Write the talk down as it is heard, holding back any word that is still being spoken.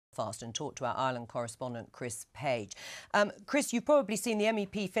Fast and talk to our Ireland correspondent Chris Page. Chris, you've probably seen the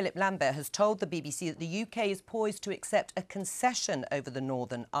MEP Philip Lambert has told the BBC that the UK is poised to accept a concession over the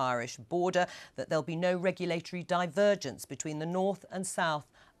Northern Irish border, that there'll be no regulatory divergence between the north and south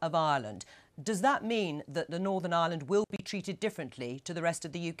of Ireland. Does that mean that the Northern Ireland will be treated differently to the rest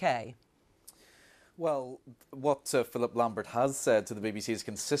of the UK? Well, what Philip Lambert has said to the BBC is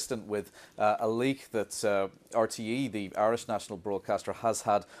consistent with a leak that RTE, the Irish national broadcaster, has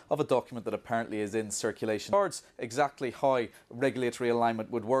had of a document that apparently is in circulation. Regards exactly how regulatory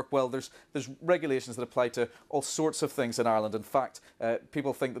alignment would work, well, there's regulations that apply to all sorts of things in Ireland. In fact,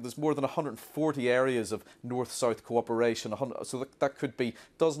 people think that there's more than 140 areas of north-south cooperation, so that could be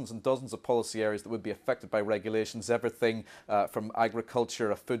dozens and dozens of policy areas that would be affected by regulations, everything from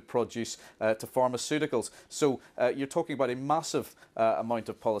agriculture, food produce, to pharmaceuticals. So you're talking about a massive amount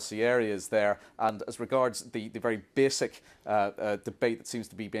of policy areas there, and as regards the very basic debate that seems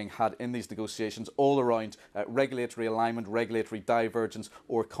to be being had in these negotiations all around regulatory alignment, regulatory divergence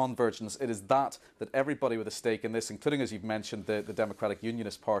or convergence, it is that everybody with a stake in this, including, as you've mentioned, the Democratic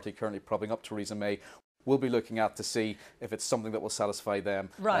Unionist Party currently propping up Theresa May, will be looking at to see if it's something that will satisfy them.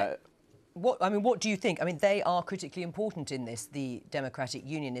 Right. What do you think? I mean, they are critically important in this, the Democratic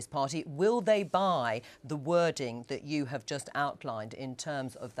Unionist Party. Will they buy the wording that you have just outlined in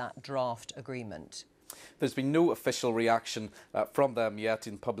terms of that draft agreement? There's been no official reaction from them yet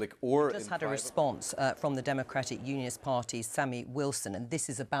in public or in private. Just had a response from the Democratic Unionist Party's Sammy Wilson, and this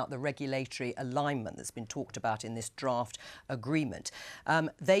is about the regulatory alignment that's been talked about in this draft agreement.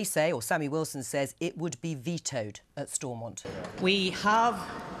 They say, or Sammy Wilson says, it would be vetoed at Stormont. We have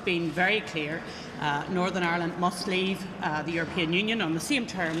been very clear. Northern Ireland must leave the European Union on the same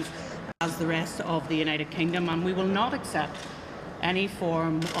terms as the rest of the United Kingdom, and we will not accept any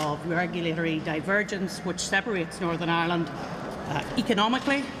form of regulatory divergence which separates Northern Ireland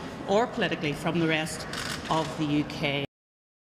economically or politically from the rest of the UK.